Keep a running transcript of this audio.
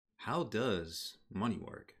How does money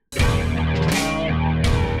work?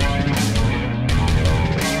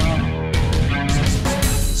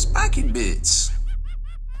 Spiky Bits.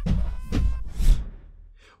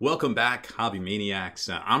 Welcome back, Hobby Maniacs.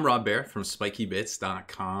 I'm Rob Bear from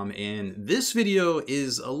SpikyBits.com, and this video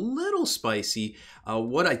is a little spicy.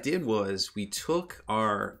 What I did was we took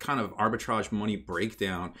our kind of arbitrage money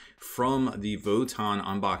breakdown from the Votan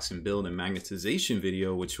unbox and build and magnetization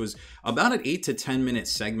video, which was about an 8 to 10 minute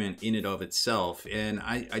segment in and of itself. And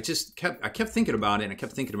I kept thinking about it,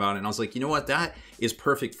 and I was like, you know what, that is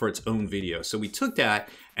perfect for its own video. So we took that,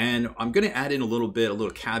 and I'm going to add in a little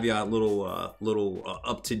caveat, a little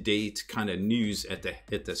up-to-date kind of news at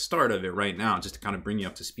the start of it right now, just to kind of bring you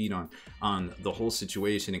up to speed on the whole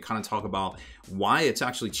situation and kind of talk about why it's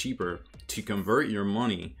actually cheaper to convert your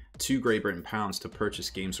money to Great Britain pounds to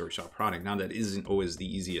purchase Games Workshop product. Now, that isn't always the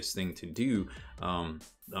easiest thing to do,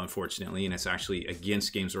 unfortunately, and it's actually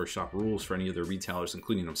against Games Workshop rules for any of the retailers,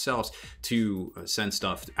 including themselves, to send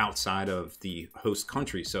stuff outside of the host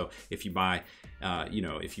country. So if you buy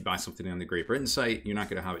if you buy something on the Great Britain site, you're not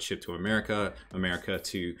going to have it shipped to America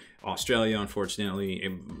to Australia, unfortunately,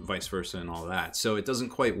 and vice versa and all that. So it doesn't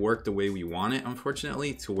quite work the way we want it,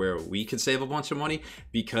 unfortunately, to where we can save a bunch of money,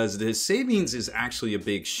 because the savings is actually a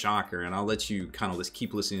big shocker. And I'll let you kind of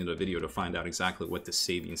keep listening to the video to find out exactly what the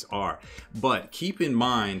savings are. But keep in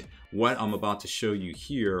mind what I'm about to show you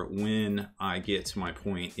here when I get to my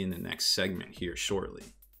point in the next segment here shortly.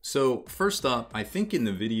 So first up, I think in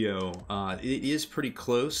the video, it is pretty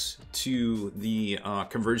close to the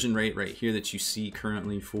conversion rate right here that you see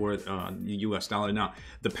currently for the US dollar. Now,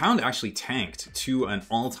 the pound actually tanked to an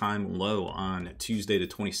all-time low on Tuesday the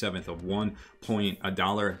 27th of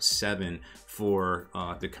 $1.07 for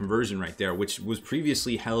the conversion right there, which was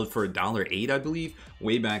previously held for $1.08, I believe,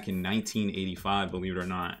 way back in 1985, believe it or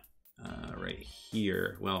not. Right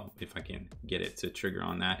here, well, if I can get it to trigger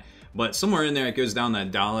on that, but somewhere in there it goes down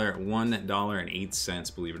that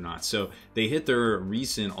 $1.08, believe it or not. So they hit their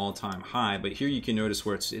recent all-time high, but here you can notice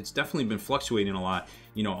where it's definitely been fluctuating a lot,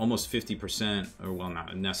 you know, almost 50%, or well,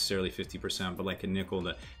 not necessarily 50%, but like a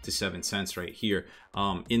nickel to 7 cents right here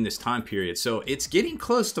in this time period. So it's getting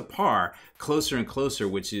close to par, closer and closer,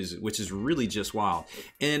 which is really just wild.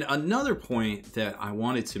 And another point that I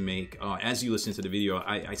wanted to make, as you listen to the video,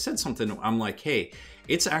 I said something. I'm like, hey,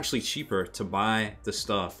 it's actually cheaper to buy the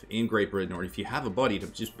stuff in Great Britain, or if you have a buddy, to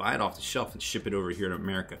just buy it off the shelf and ship it over here to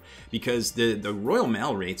America, because the Royal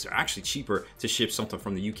Mail rates are actually cheaper to ship something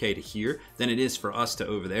from the UK to here than it is for us to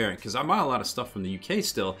over there. Because I buy a lot of stuff from the UK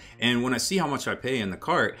still, and when I see how much I pay in the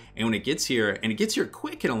cart, and when it gets here, and it gets here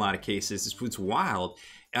quick in a lot of cases, it's wild.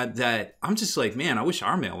 That I'm just like, man, I wish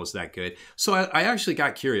our mail was that good. So I actually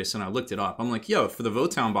got curious and I looked it up. I'm like, yo, for the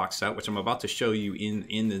Votan box set, which I'm about to show you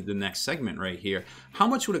in the next segment right here, how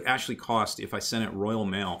much would it actually cost if I sent it Royal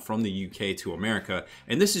Mail from the UK to America?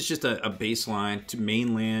 And this is just a baseline to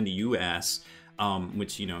mainland US,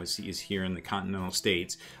 which, you know, is here in the continental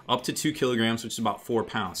states, up to 2 kilograms, which is about 4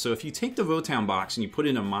 pounds. So if you take the Votan box and you put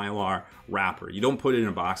it in a Mylar wrapper, you don't put it in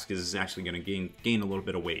a box because it's actually going to gain a little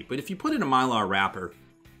bit of weight. But if you put it in a Mylar wrapper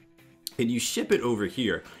and you ship it over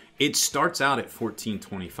here, it starts out at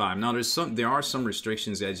 $14.25. Now there are some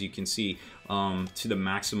restrictions, as you can see, to the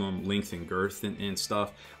maximum length and girth and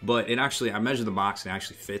stuff, but it actually, I measured the box and it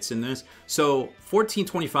actually fits in this. So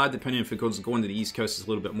 $14.25, depending if it goes going to the East Coast, is a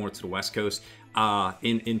little bit more to the West Coast.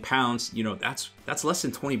 In pounds, you know, that's less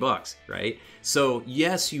than 20 bucks, right? So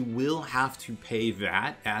yes, you will have to pay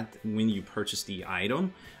that when you purchase the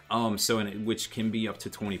item. Which can be up to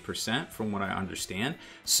 20% from what I understand.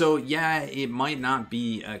 So yeah, it might not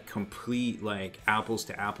be a complete like apples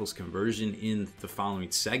to apples conversion in the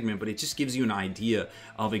following segment, but it just gives you an idea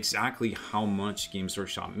of exactly how much Games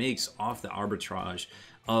Workshop makes off the arbitrage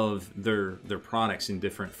of their products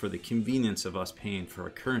for the convenience of us paying for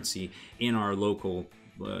a currency in our local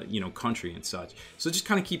country and such. So just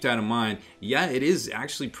kind of keep that in mind. Yeah, it is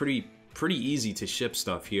actually pretty easy to ship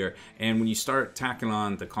stuff here, and when you start tacking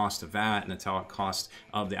on the cost of VAT and the cost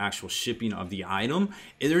of the actual shipping of the item,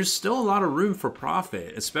 there's still a lot of room for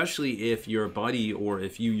profit, especially if your buddy or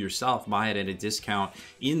if you yourself buy it at a discount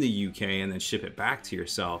in the UK and then ship it back to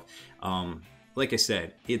yourself. Like I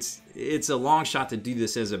said, it's a long shot to do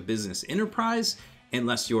this as a business enterprise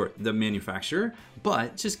unless you're the manufacturer,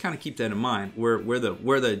 but just kind of keep that in mind where the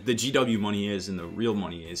GW money is and the real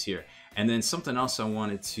money is here. And then something else I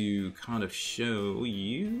wanted to kind of show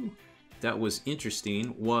you that was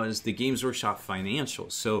interesting was the Games Workshop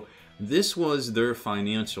financials. So this was their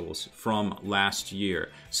financials from last year.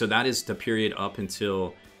 So that is the period up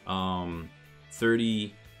until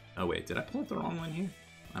 30. Oh wait, did I pull up the wrong one here?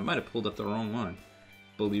 I might have pulled up the wrong one.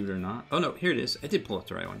 believe it or not. Oh no, here it is. I did pull up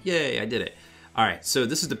the right one. Yay, I did it. All right, so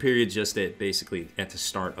this is the period just at basically at the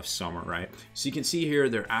start of summer, right? So you can see here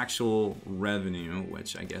their actual revenue,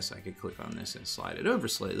 which I guess I could click on this and slide it over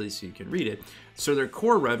slightly so you can read it. So their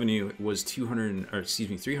core revenue was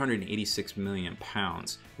 386 million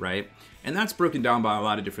pounds, right? And that's broken down by a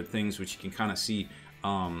lot of different things, which you can kind of see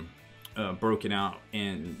broken out,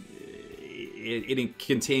 and it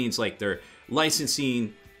contains like their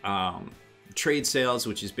licensing, trade sales,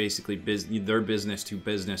 which is basically their business to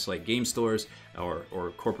business, like game stores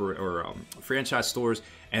or corporate or franchise stores,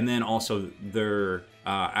 and then also their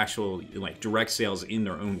actual like direct sales in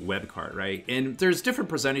their own web cart, right? And there's different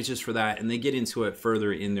percentages for that, and they get into it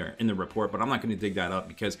further in the report, but I'm not going to dig that up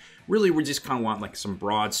because really we just kind of want like some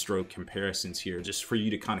broad stroke comparisons here, just for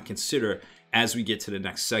you to kind of consider as we get to the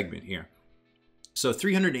next segment here. So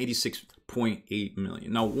 386.8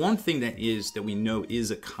 million. Now, one thing that we know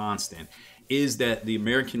is a constant is that the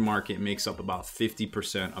American market makes up about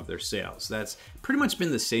 50% of their sales. That's pretty much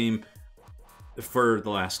been the same for the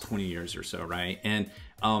last 20 years or so, right? And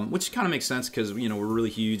which kind of makes sense because, you know, we're really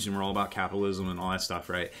huge and we're all about capitalism and all that stuff,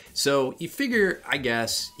 right? So you figure, I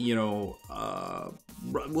guess, you know,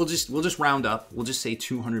 we'll just round up. We'll just say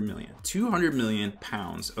 200 million. 200 million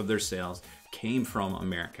pounds of their sales came from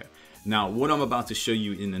America. Now, what I'm about to show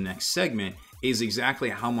you in the next segment is exactly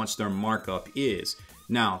how much their markup is.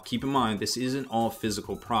 Now, keep in mind, this isn't all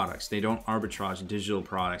physical products. They don't arbitrage digital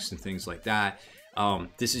products and things like that.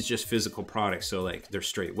 This is just physical products. So like they're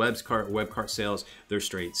straight web cart sales, they're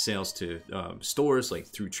straight sales to stores, like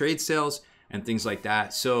through trade sales and things like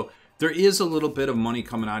that. So there is a little bit of money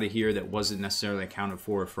coming out of here that wasn't necessarily accounted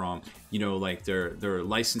for from, you know, like their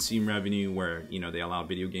licensing revenue, where, you know, they allow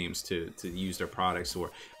video games to use their products, or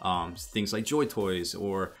things like Joy Toys,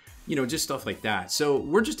 or, you know, just stuff like that. So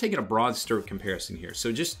we're just taking a broad stroke comparison here.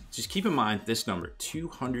 So just keep in mind this number,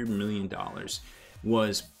 $200 million,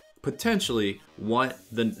 was potentially what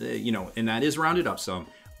the, you know, and that is rounded up some,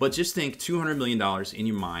 but just think $200 million in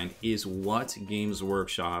your mind is what Games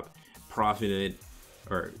Workshop profited,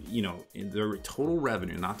 or, you know, their total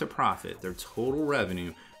revenue, not their profit, their total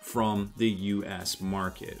revenue from the US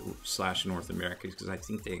market / North America, because I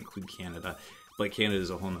think they include Canada, but Canada is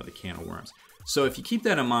a whole nother can of worms. So if you keep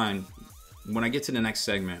that in mind, when I get to the next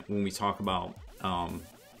segment, when we talk about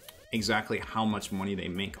exactly how much money they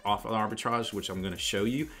make off of arbitrage, which I'm going to show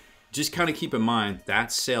you, just kind of keep in mind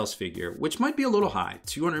that sales figure, which might be a little high,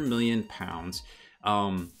 200 million pounds.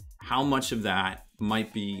 How much of that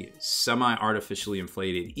might be semi-artificially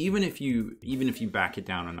inflated, even if you back it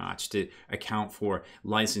down a notch to account for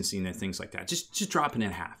licensing and things like that. Just drop it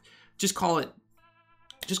in half. Just call it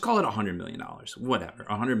 $100 million, whatever,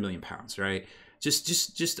 100 million pounds, right?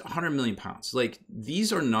 Just 100 million pounds. Like,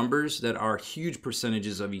 these are numbers that are huge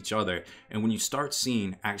percentages of each other. And when you start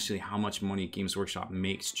seeing actually how much money Games Workshop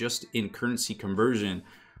makes just in currency conversion,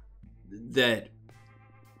 that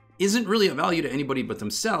isn't really a value to anybody but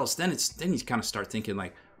themselves, then you kind of start thinking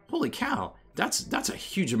like, holy cow, that's a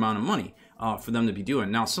huge amount of money for them to be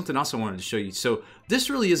doing. Now, something else I wanted to show you. So this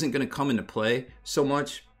really isn't going to come into play so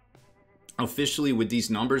much officially with these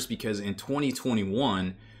numbers, because in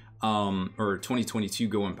 2021 or 2022,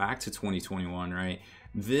 going back to 2021, right,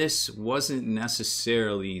 this wasn't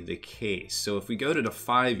necessarily the case. So if we go to the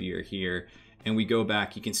 5-year here and we go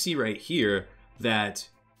back, you can see right here that,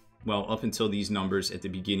 well, up until these numbers at the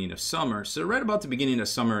beginning of summer, so right about the beginning of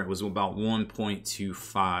summer, it was about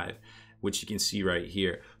 1.25, which you can see right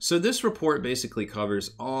here. So this report basically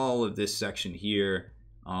covers all of this section here,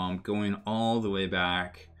 going all the way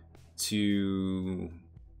back to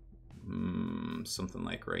something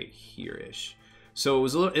like right here-ish. So it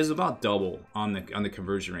was about double on the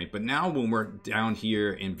conversion rate. But now when we're down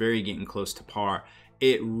here and very getting close to par,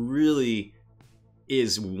 it really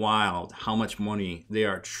is wild how much money they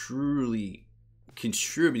are truly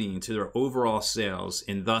contributing to their overall sales,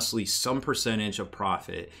 and thusly some percentage of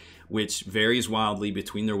profit, which varies wildly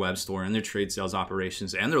between their web store and their trade sales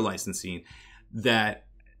operations and their licensing. That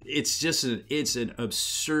it's just it's an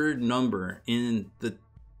absurd number in the,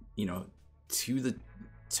 you know, to the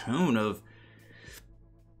tone of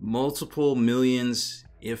multiple millions,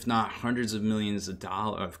 if not hundreds of millions of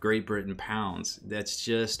dollars of Great Britain pounds. That's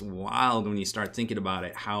just wild when you start thinking about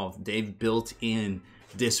it, how they've built in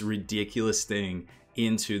this ridiculous thing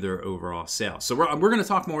into their overall sales. So we're going to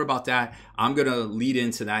talk more about that. I'm going to lead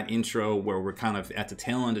into that intro where we're kind of at the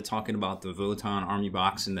tail end of talking about the Votan Army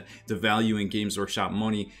Box and the value in Games Workshop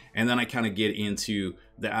money. And then I kind of get into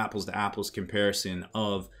the apples to apples comparison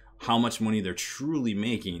of how much money they're truly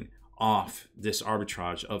making off this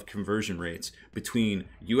arbitrage of conversion rates between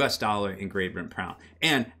US dollar and Great Britain pound.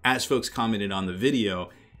 And as folks commented on the video,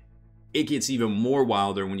 it gets even more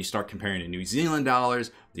wilder when you start comparing the New Zealand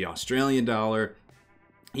dollars, the Australian dollar,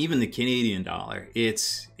 even the Canadian dollar.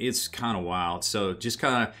 It's kind of wild. So just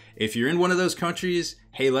kind of, if you're in one of those countries,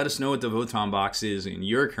 hey, let us know what the Votan box is in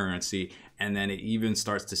your currency. And then it even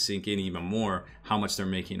starts to sink in even more how much they're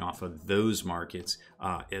making off of those markets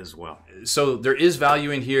as well. So there is value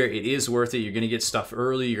in here. It is worth it. You're going to get stuff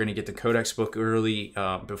early. You're going to get the Codex book early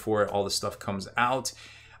before all the stuff comes out.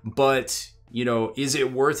 But, you know, is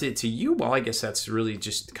it worth it to you? Well, I guess that's really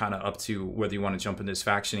just kind of up to whether you want to jump into this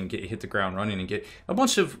faction and hit the ground running and get a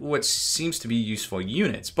bunch of what seems to be useful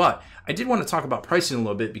units. But I did want to talk about pricing a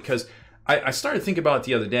little bit, because I started thinking about it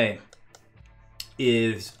the other day.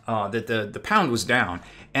 Is that the pound was down,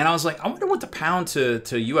 and I was like, I wonder what the pound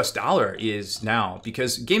to US dollar is now,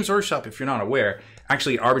 because Games Workshop, if you're not aware,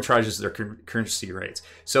 actually arbitrages their currency rates.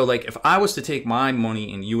 So like if I was to take my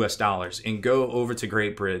money in US dollars and go over to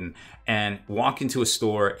Great Britain and walk into a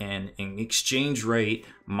store and exchange rate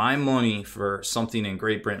my money for something in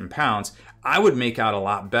Great Britain pounds, I would make out a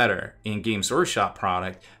lot better in Games Workshop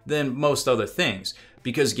product than most other things,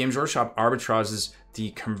 because Games Workshop arbitrages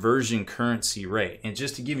the conversion currency rate. And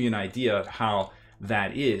just to give you an idea of how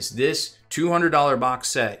that is, this $200 box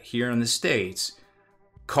set here in the States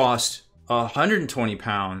cost 120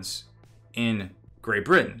 pounds in Great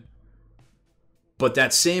Britain. But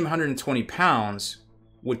that same 120 pounds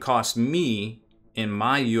would cost me in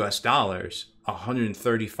my US dollars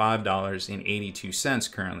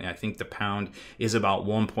 $135.82 currently. I think the pound is about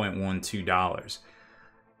 $1.12.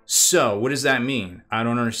 So what does that mean? I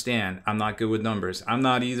don't understand. I'm not good with numbers. I'm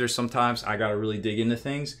not either sometimes. I got to really dig into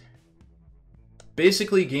things.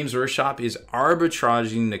 Basically, Games Workshop is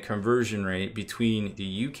arbitraging the conversion rate between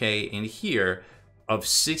the UK and here of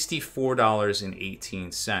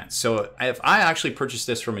 $64.18. So if I actually purchase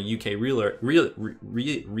this from a UK retailer,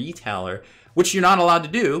 which you're not allowed to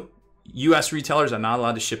do, US retailers are not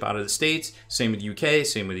allowed to ship out of the States. Same with the UK,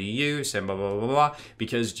 same with the EU, same blah, blah, blah, blah,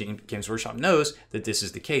 because Games Workshop knows that this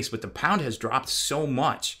is the case. But the pound has dropped so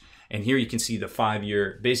much. And here you can see the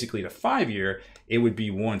 5-year, basically the 5-year, it would be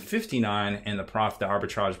 159, and the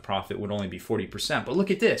arbitrage profit would only be 40%. But look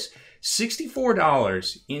at this,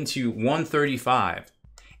 $64 into 135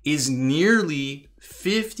 is nearly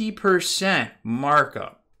 50%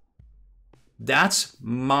 markup. That's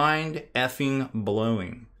mind effing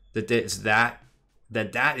blowing. That is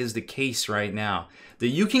the case right now. That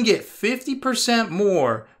you can get 50%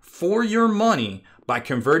 more for your money by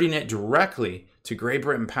converting it directly to Great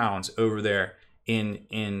Britain pounds over there in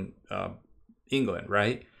England,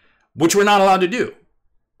 right? Which we're not allowed to do.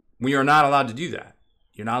 We are not allowed to do that.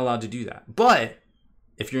 You're not allowed to do that. But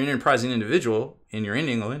if you're an enterprising individual and you're in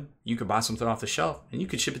England, you could buy something off the shelf and you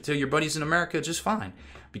could ship it to your buddies in America just fine,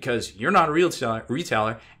 because you're not a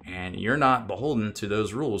retailer and you're not beholden to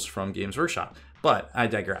those rules from Games Workshop. But I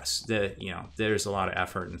digress. There's a lot of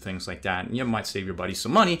effort and things like that, and you might save your buddies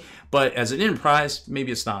some money, but as an enterprise,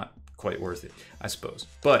 maybe it's not quite worth it, I suppose.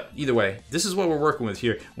 But either way, this is what we're working with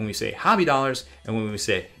here when we say hobby dollars and when we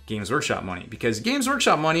say Games Workshop money, because Games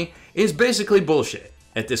Workshop money is basically bullshit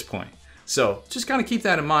at this point. So just kind of keep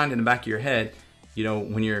that in mind in the back of your head,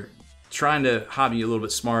 when you're trying to hobby a little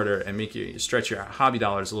bit smarter and stretch your hobby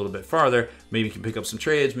dollars a little bit farther. Maybe you can pick up some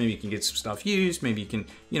trades, maybe you can get some stuff used, maybe you can,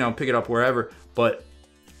 pick it up wherever. But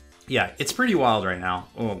yeah, it's pretty wild right now,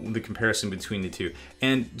 the comparison between the two.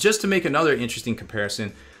 And just to make another interesting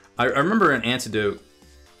comparison, I remember an antidote,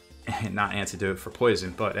 not antidote for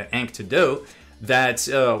poison, but an anecdote that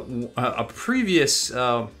a previous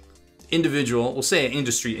individual, we'll say an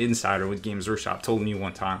industry insider with Games Workshop, told me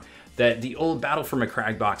one time that the old Battle for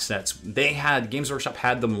McCrag box sets, Games Workshop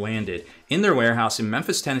had them landed in their warehouse in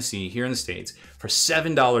Memphis, Tennessee, here in the States, for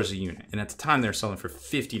 $7 a unit. And at the time, they were selling for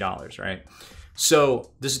 $50, right?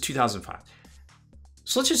 So this is 2005.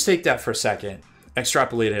 So let's just take that for a second,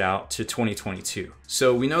 extrapolate it out to 2022.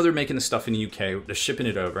 So we know they're making the stuff in the UK, they're shipping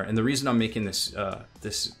it over. And the reason I'm making this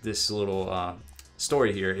this little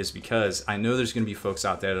story here is because I know there's going to be folks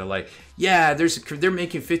out there that are like, yeah, they're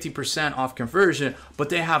making 50% off conversion, but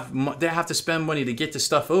they have to spend money to get the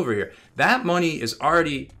stuff over here. That money is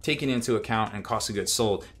already taken into account and cost of goods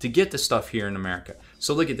sold to get the stuff here in America.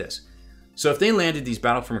 So look at this. So if they landed these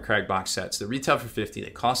Battle for McCrag box sets, they retail for $50,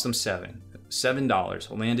 they cost them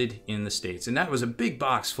 $7 landed in the States, and that was a big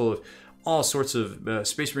box full of all sorts of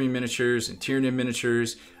Space Marine miniatures and Tyranid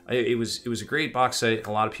miniatures. It was a great box set.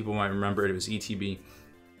 A lot of people might remember it. It was ETB.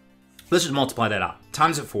 Let's just multiply that out,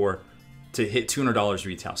 times it 4 to hit $200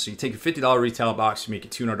 retail. So you take a $50 retail box, you make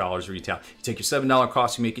it $200 retail. You take your $7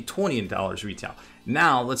 cost, you make it $20 retail.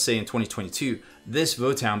 Now, let's say in 2022, this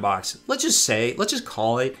Votown box, let's just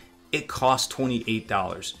call it it cost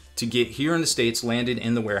 $28 to get here in the States, landed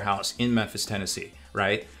in the warehouse in Memphis, Tennessee,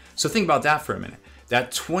 right? So think about that for a minute.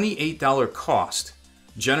 That $28 cost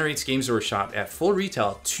generates Games Workshop at full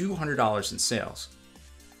retail $200 in sales.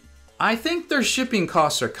 I think their shipping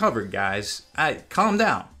costs are covered, guys. Calm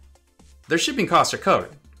down. Their shipping costs are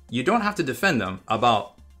covered. You don't have to defend them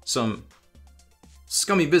about some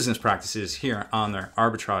scummy business practices here on their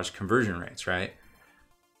arbitrage conversion rates, right?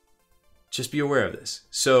 Just be aware of this.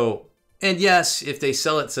 So, and yes, if they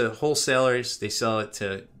sell it to wholesalers, they sell it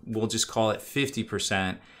to, we'll just call it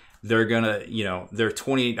 50%, they're gonna, you know, their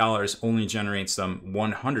 $28 only generates them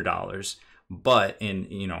 $100, but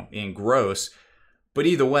in gross. But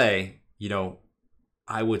either way, you know,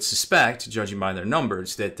 I would suspect, judging by their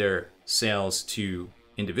numbers, that their sales to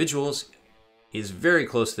individuals is very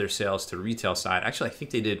close to their sales to the retail side. Actually, I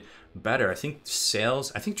think they did better. I think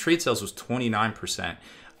trade sales was 29%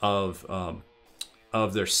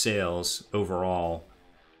 of their sales overall.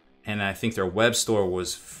 And I think their web store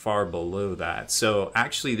was far below that. So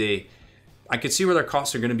actually I could see where their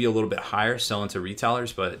costs are going to be a little bit higher selling to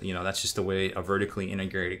retailers, but you know, that's just the way a vertically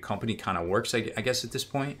integrated company kind of works, I guess, at this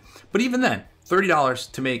point. But even then,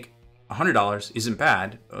 $30 to make $100 isn't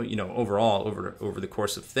bad, you know, overall over the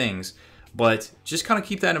course of things. But just kind of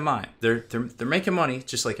keep that in mind. They're making money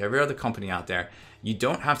just like every other company out there. You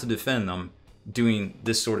don't have to defend them doing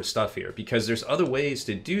this sort of stuff here, because there's other ways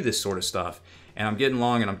to do this sort of stuff. And I'm getting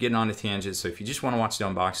long and I'm getting on a tangent, so if you just want to watch the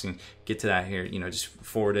unboxing, get to that here. You know, just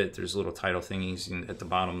forward it. There's little title thingies at the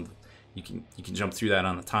bottom. You can jump through that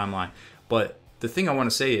on the timeline. But the thing I want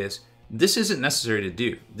to say is, this isn't necessary to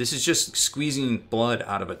do. This is just squeezing blood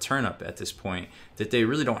out of a turnip at this point that they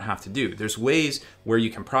really don't have to do. There's ways where you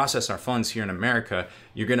can process our funds here in America.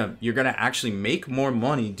 You're gonna actually make more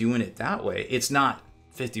money doing it that way. It's not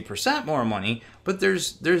 50% more money, but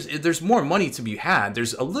there's more money to be had.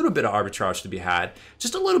 There's a little bit of arbitrage to be had,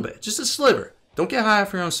 just a little bit, just a sliver. Don't get high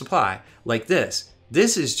off your own supply like this.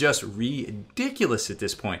 This is just ridiculous at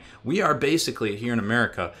this point. We are basically here in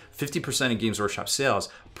America, 50% of Games Workshop sales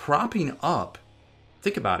propping up.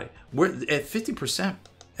 Think about it. We're at 50%.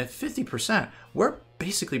 At 50%, we're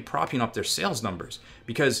basically propping up their sales numbers,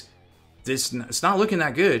 because it's not looking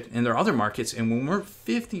that good in their other markets. And when we're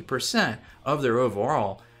 50% of their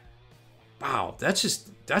overall, wow,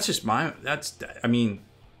 I mean,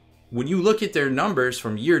 when you look at their numbers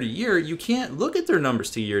from year to year, you can't look at their numbers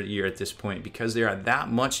to year at this point, because they're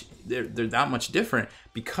that much different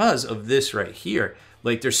because of this right here.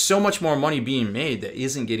 Like, there's so much more money being made that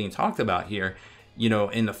isn't getting talked about here, you know,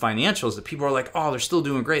 in the financials, that people are like, oh, they're still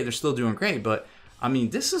doing great. But I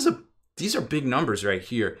mean, these are big numbers right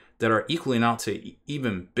here that are equaling out to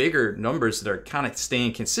even bigger numbers that are kind of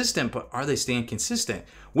staying consistent. But are they staying consistent?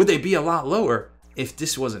 Would they be a lot lower if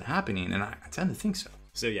this wasn't happening? And I tend to think so.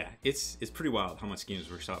 So yeah, it's pretty wild how much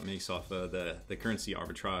Games Workshop makes off of the currency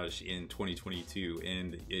arbitrage in 2022.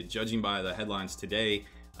 And judging by the headlines today,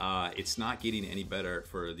 it's not getting any better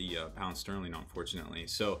for the pound sterling, unfortunately.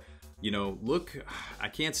 So, you know, look, I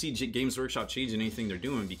can't see Games Workshop changing anything they're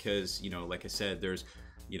doing, because, you know, like I said, there's,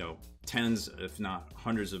 you know, tens, if not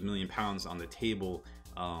hundreds of million pounds on the table.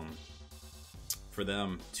 For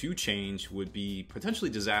them to change would be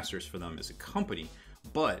potentially disastrous for them as a company.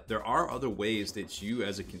 But there are other ways that you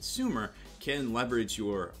as a consumer can leverage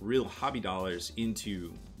your real hobby dollars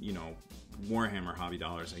into, you know, Warhammer hobby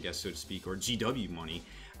dollars, I guess, so to speak, or GW money,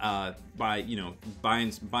 by, you know,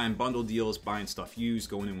 buying bundle deals, buying stuff used,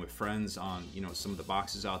 going in with friends on, you know, some of the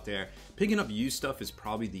boxes out there. Picking up used stuff is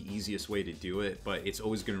probably the easiest way to do it, but it's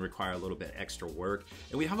always going to require a little bit extra work.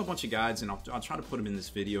 And we have a bunch of guides, and I'll try to put them in this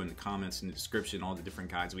video, in the comments, in the description, all the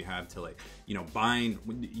different guides we have to, like, you know, buying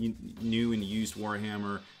new and used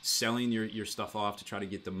Warhammer, selling your stuff off to try to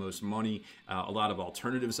get the most money. A lot of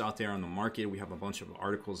alternatives out there on the market. We have a bunch of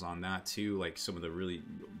articles on that too, like some of the really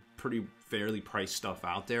pretty fairly priced stuff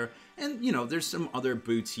out there. And, you know, there's some other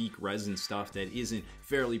boutique resin stuff that isn't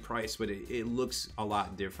fairly priced, but it looks a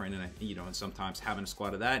lot different. And, you know, and sometimes having a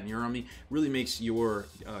squad of that in your army really makes your,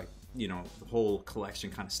 you know, the whole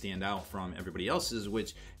collection kind of stand out from everybody else's,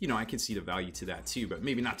 which, you know, I can see the value to that too, but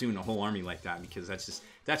maybe not doing a whole army like that, because that's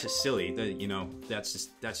just silly. You know, that's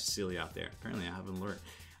just silly out there. Apparently I haven't learned.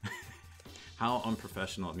 How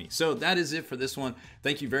unprofessional of me. So that is it for this one.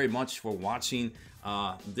 Thank you very much for watching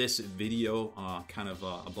this video, kind of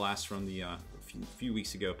a blast from the few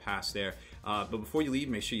weeks ago past there. But before you leave,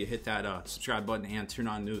 make sure you hit that subscribe button and turn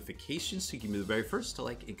on notifications so you can be the very first to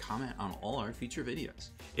like and comment on all our future videos.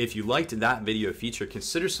 If you liked that video feature,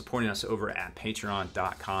 consider supporting us over at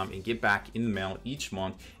patreon.com and get back in the mail each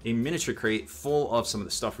month a miniature crate full of some of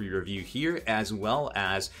the stuff we review here, as well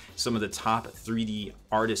as some of the top 3D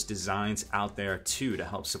artist designs out there too to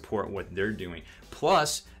help support what they're doing.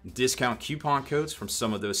 Plus, discount coupon codes from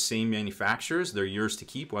some of those same manufacturers. They're yours to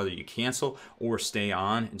keep, whether you cancel or stay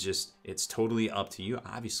on. It's totally up to you.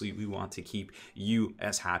 Obviously, we want to keep you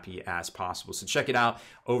as happy as possible. So check it out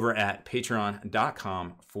over at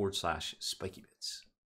patreon.com/SpikeyBits.